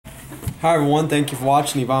Hi everyone, thank you for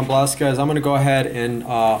watching. Ivan Blasquez. I'm going to go ahead and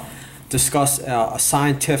discuss a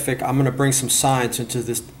scientific. I'm going to bring some science into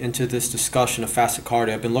this discussion of fasted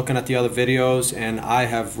cardio. I've been looking at the other videos and I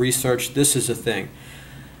have researched. This is a thing.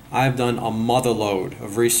 I've done a motherload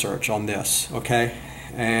of research on this. Okay,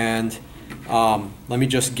 and let me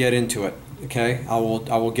just get into it. Okay, I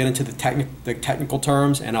will get into the technical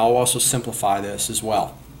terms, and I'll also simplify this as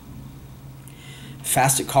well.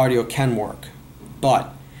 Fasted cardio can work,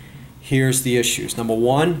 but here's the issues. Number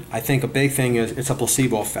one, I think a big thing is it's a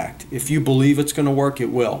placebo effect. If you believe it's going to work, it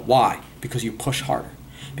will. Why? Because you push harder.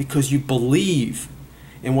 Because you believe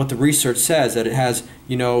in what the research says, that it has,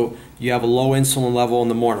 you have a low insulin level in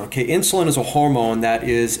the morning. Okay, insulin is a hormone that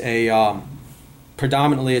is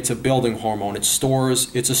predominantly it's a building hormone. It's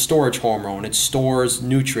a storage hormone. It stores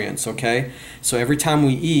nutrients, okay? So every time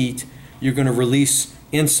we eat, you're going to release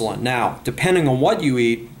insulin. Now, depending on what you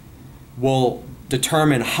eat will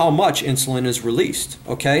determine how much insulin is released,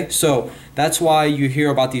 okay? So that's why you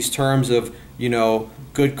hear about these terms of,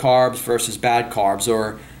 good carbs versus bad carbs,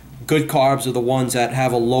 or good carbs are the ones that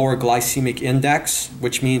have a lower glycemic index,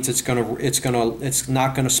 which means it's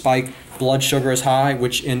not gonna spike blood sugar as high,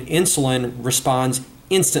 which in insulin responds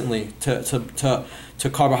instantly to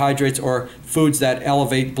carbohydrates or foods that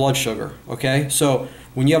elevate blood sugar, okay? So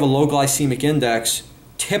when you have a low glycemic index,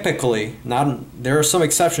 typically, there are some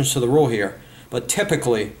exceptions to the rule here, but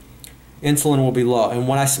typically, insulin will be low. And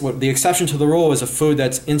the exception to the rule is a food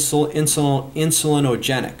that's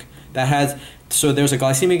insulinogenic. So there's a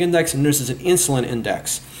glycemic index and there's an insulin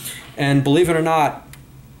index. And believe it or not,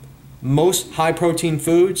 most high protein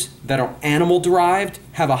foods that are animal derived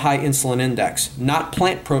have a high insulin index. Not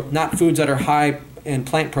foods that are high in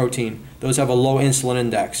plant protein. Those have a low insulin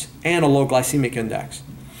index and a low glycemic index.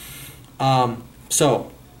 So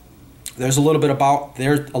there's a little bit of the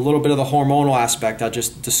hormonal aspect I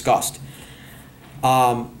just discussed.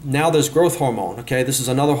 Now there's growth hormone. Okay, this is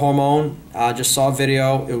another hormone. I just saw a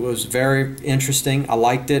video. It was very interesting. I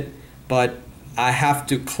liked it, but I have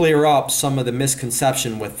to clear up some of the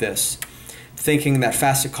misconception with this, thinking that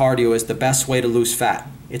fasted cardio is the best way to lose fat.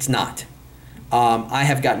 It's not. I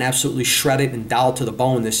have gotten absolutely shredded and dialed to the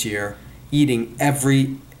bone this year, eating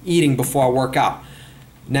before I work out.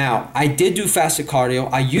 Now, I did do fasted cardio.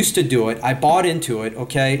 I used to do it. I bought into it,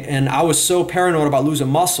 okay? And I was so paranoid about losing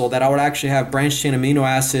muscle that I would actually have branched chain amino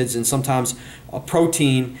acids and sometimes a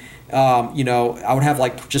protein. I would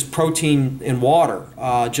have just protein in water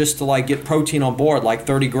just to get protein on board, like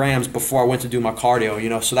 30 grams before I went to do my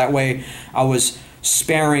cardio, So that way I was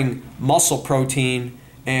sparing muscle protein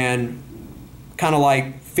and kind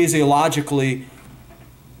of physiologically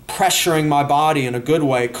pressuring my body in a good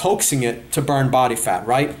way, coaxing it to burn body fat,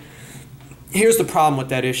 right? Here's the problem with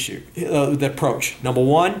that the approach. Number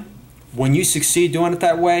one, when you succeed doing it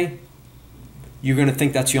that way, you're going to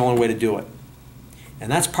think that's the only way to do it.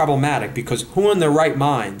 And that's problematic, because who in their right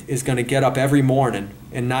mind is going to get up every morning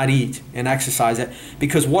and not eat and exercise it?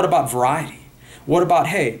 Because what about variety? What about,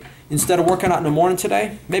 hey, instead of working out in the morning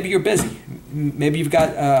today, maybe you're busy. Maybe you've got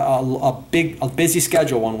a busy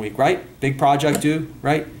schedule one week, right? Big project due,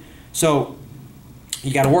 right? So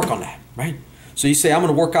you got to work on that, right? So you say, I'm going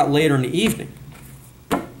to work out later in the evening.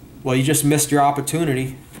 Well, you just missed your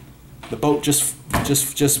opportunity. The boat you just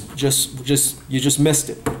missed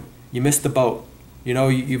it. You missed the boat.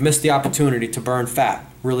 You missed the opportunity to burn fat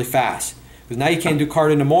really fast. Because now you can't do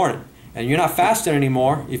cardio in the morning. And you're not fasting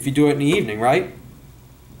anymore if you do it in the evening, right?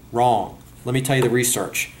 Wrong. Let me tell you the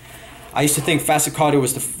research. I used to think fasted cardio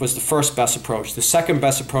was the first best approach. The second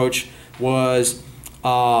best approach was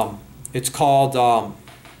it's called low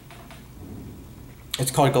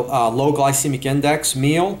glycemic index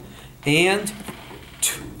meal and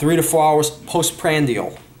 3 to 4 hours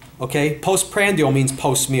postprandial. Okay, postprandial means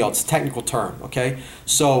post meal. It's a technical term. Okay,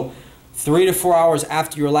 so 3 to 4 hours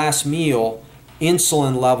after your last meal,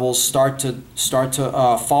 insulin levels start to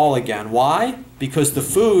fall again. Why? Because the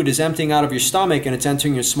food is emptying out of your stomach and it's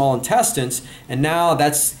entering your small intestines, and now the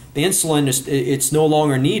insulin it's no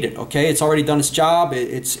longer needed. Okay, it's already done its job.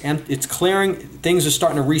 It's clearing. Things are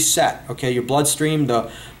starting to reset. Okay, your bloodstream,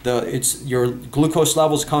 your glucose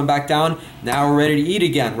levels coming back down. Now we're ready to eat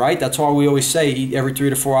again, right? That's why we always say eat every 3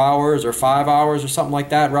 to 4 hours or 5 hours or something like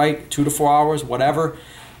that, right? 2 to 4 hours, whatever.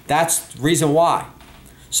 That's the reason why.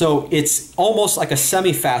 So it's almost like a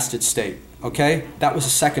semi-fasted state, okay? That was the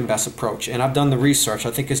second best approach, and I've done the research.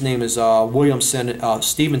 I think his name is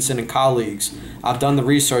Stevenson and colleagues. I've done the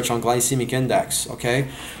research on glycemic index, okay?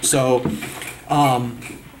 So, and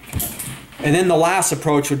then the last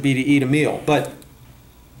approach would be to eat a meal, but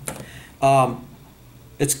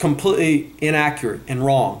it's completely inaccurate and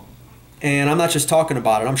wrong. And I'm not just talking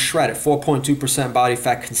about it. I'm shredded. 4.2% body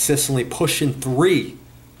fat consistently, pushing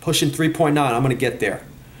 3.9. I'm going to get there.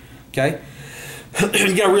 Okay?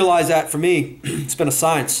 You got to realize that for me, it's been a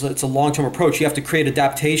science. It's a long-term approach. You have to create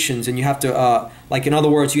adaptations, and you have to, like in other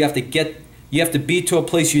words, you have to be to a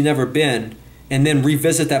place you've never been, and then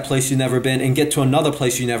revisit that place you've never been, and get to another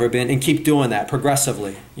place you've never been, and keep doing that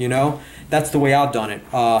progressively. You know, that's the way I've done it.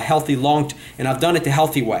 Healthy, and I've done it the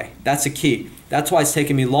healthy way. That's the key. That's why it's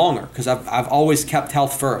taken me longer, because I've always kept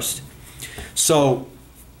health first. So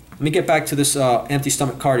let me get back to this empty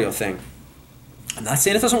stomach cardio thing. I'm not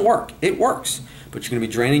saying it doesn't work. It works. But you're going to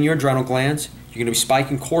be draining your adrenal glands. You're going to be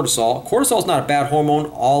spiking cortisol. Cortisol is not a bad hormone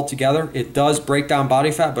altogether. It does break down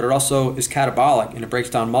body fat, but it also is catabolic, and it breaks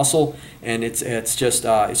down muscle, and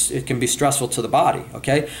it can be stressful to the body.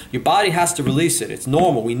 Okay, your body has to release it. It's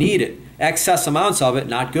normal. We need it. Excess amounts of it,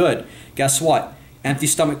 not good. Guess what? Empty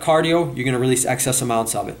stomach cardio, you're going to release excess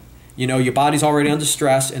amounts of it. You know, your body's already under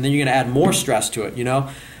stress, and then you're going to add more stress to it. You know.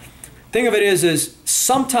 Thing of it is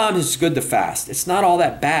sometimes it's good to fast. It's not all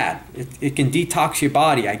that bad. It can detox your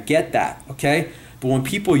body. I get that, okay? But when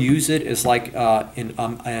people use it as like an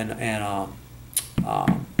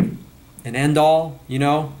end all, you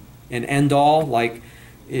know, an end all, like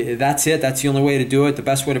that's it. That's the only way to do it. The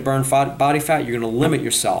best way to burn body fat. You're going to limit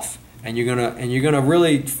yourself, and you're gonna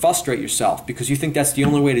really frustrate yourself because you think that's the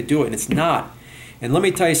only way to do it, and it's not. And let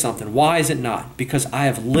me tell you something. Why is it not? Because I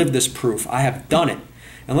have lived this proof. I have done it.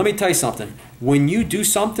 And let me tell you something, when you do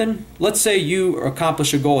something, let's say you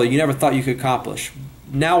accomplish a goal that you never thought you could accomplish.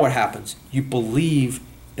 Now what happens? You believe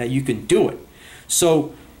that you can do it.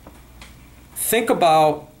 So think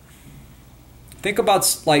about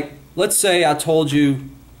like, let's say I told you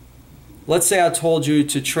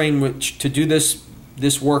to to do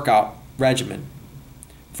this workout regimen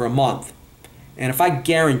for a month. And if I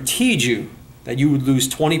guaranteed you that you would lose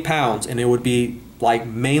 20 pounds and it would be like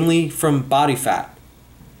mainly from body fat,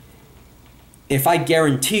 if I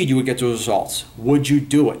guaranteed you would get those results, would you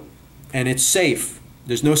do it? And it's safe.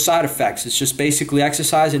 There's no side effects. It's just basically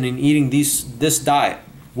exercising and eating this diet.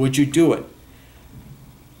 Would you do it?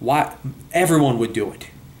 Why? Everyone would do it.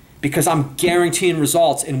 Because I'm guaranteeing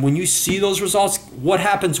results. And when you see those results, what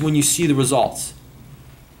happens when you see the results?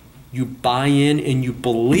 You buy in and you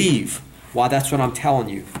believe. Why, that's what I'm telling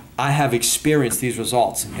you. I have experienced these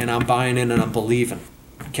results, and I'm buying in and I'm believing.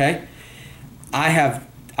 Okay?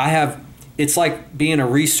 It's like being a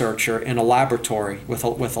researcher in a laboratory with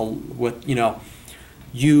you know,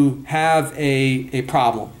 you have a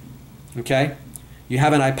problem, okay? You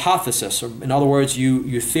have an hypothesis, or in other words,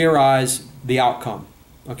 you theorize the outcome,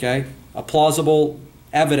 okay? A plausible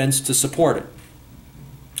evidence to support it.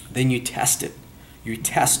 Then you test it. You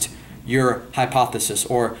test your hypothesis,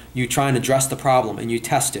 or you try and address the problem and you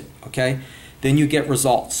test it, okay? Then you get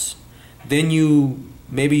results. Then you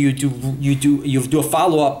do a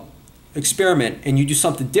follow-up experiment and you do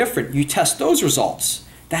something different. You test those results.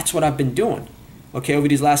 That's what I've been doing, okay, over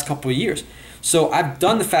these last couple of years. So I've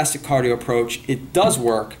done the fasted cardio approach. It does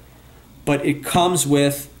work, but it comes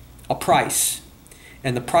with a price.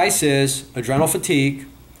 And the price is adrenal fatigue,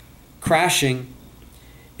 crashing,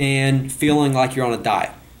 and feeling like you're on a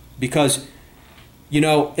diet. Because, you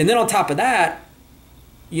know, and then on top of that,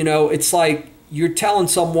 you know, it's like you're telling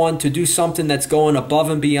someone to do something that's going above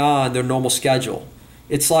and beyond their normal schedule.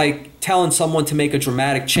 It's like telling someone to make a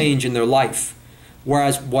dramatic change in their life.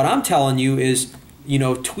 Whereas what I'm telling you is, you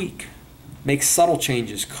know, tweak. Make subtle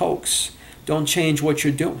changes, coax. Don't change what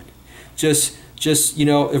you're doing. Just you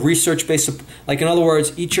know, a research-based, like in other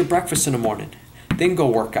words, eat your breakfast in the morning, then go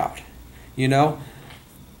work out. You know?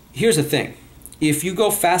 Here's the thing. If you go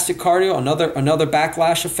fasted cardio, another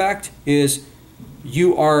backlash effect is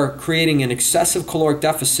you are creating an excessive caloric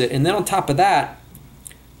deficit, and then on top of that,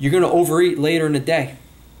 you're going to overeat later in the day,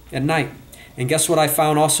 at night. And guess what I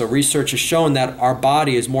found also? Research has shown that our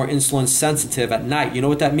body is more insulin sensitive at night. You know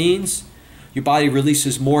what that means? Your body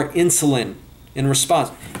releases more insulin in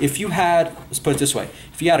response. If you had, let's put it this way,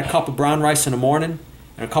 if you had a cup of brown rice in the morning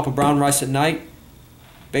and a cup of brown rice at night,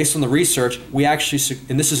 based on the research, we actually,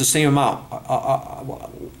 and this is the same amount,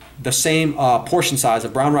 the same portion size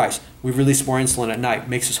of brown rice, we release more insulin at night.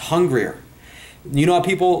 Makes us hungrier. You know how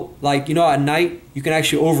people, like, you know, at night, you can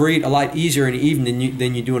actually overeat a lot easier in the evening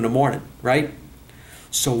than you do in the morning, right?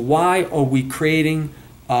 So why are we creating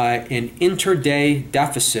an interday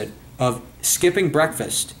deficit of skipping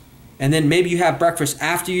breakfast? And then maybe you have breakfast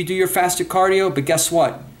after you do your fasted cardio, but guess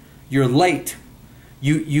what? You're late.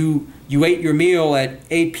 You ate your meal at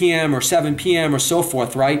 8 p.m. or 7 p.m. or so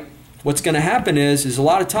forth, right? What's going to happen is a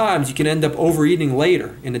lot of times you can end up overeating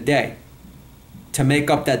later in the day to make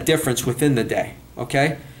up that difference within the day,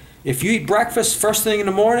 okay? If you eat breakfast first thing in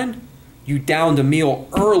the morning, you downed a meal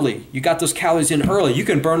early. You got those calories in early. You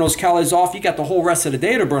can burn those calories off. You got the whole rest of the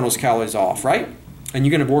day to burn those calories off, right? And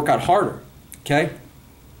you're going to work out harder, okay?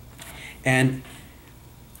 And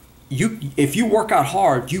if you work out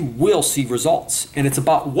hard, you will see results. And it's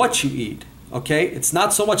about what you eat, okay? It's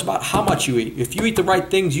not so much about how much you eat. If you eat the right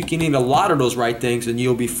things, you can eat a lot of those right things and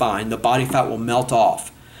you'll be fine. The body fat will melt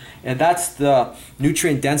off. And that's the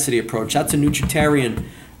nutrient density approach. That's a nutritarian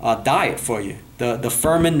diet for you. The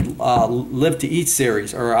Furman Live to Eat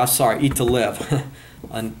series, or sorry, Eat to Live.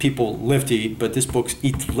 And people live to eat, but this book's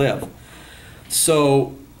Eat to Live.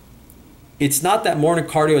 So it's not that morning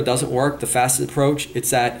cardio doesn't work, the fasted approach. It's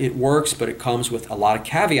that it works, but it comes with a lot of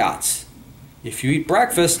caveats. If you eat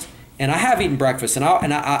breakfast, and I have eaten breakfast, and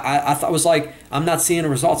I thought it was like, I'm not seeing the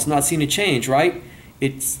results, I'm not seeing a change, right?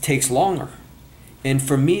 It takes longer. And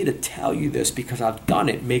for me to tell you this, because I've done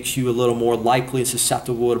it, makes you a little more likely and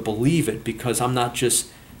susceptible to believe it, because I'm not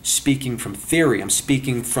just speaking from theory. I'm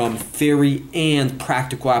speaking from theory and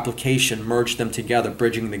practical application, merge them together,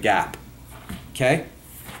 bridging the gap. Okay?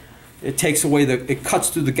 It takes away it cuts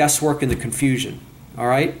through the guesswork and the confusion. All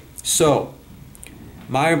right? So,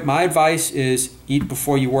 my advice is eat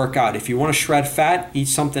before you work out. If you want to shred fat, eat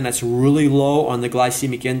something that's really low on the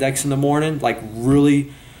glycemic index in the morning, like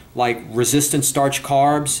really resistant starch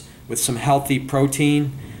carbs with some healthy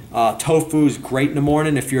protein. Tofu is great in the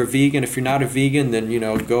morning if you're a vegan. If you're not a vegan, then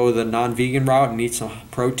go the non-vegan route and eat some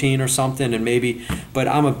protein or something, and maybe. But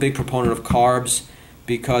I'm a big proponent of carbs,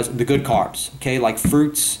 because the good carbs, okay, like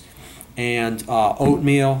fruits and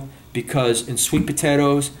oatmeal, because in sweet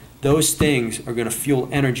potatoes, those things are going to fuel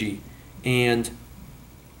energy, and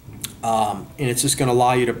it's just going to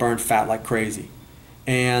allow you to burn fat like crazy.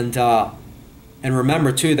 And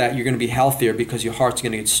remember, too, that you're going to be healthier because your heart's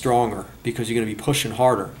going to get stronger, because you're going to be pushing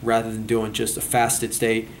harder rather than doing just a fasted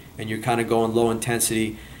state and you're kind of going low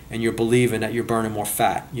intensity and you're believing that you're burning more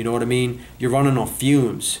fat. You know what I mean? You're running on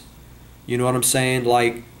fumes. You know what I'm saying?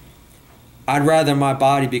 Like, I'd rather my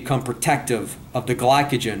body become protective of the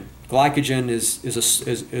glycogen. Glycogen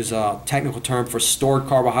is a technical term for stored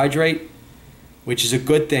carbohydrate, which is a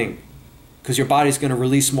good thing, because your body's going to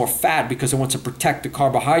release more fat because it wants to protect the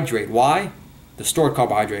carbohydrate. Why? The stored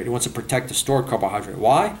carbohydrate. It wants to protect the stored carbohydrate.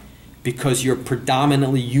 Why? Because you're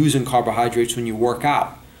predominantly using carbohydrates when you work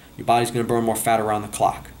out. Your body's going to burn more fat around the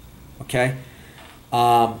clock. Okay?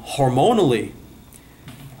 Hormonally,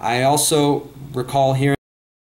 I also recall hearing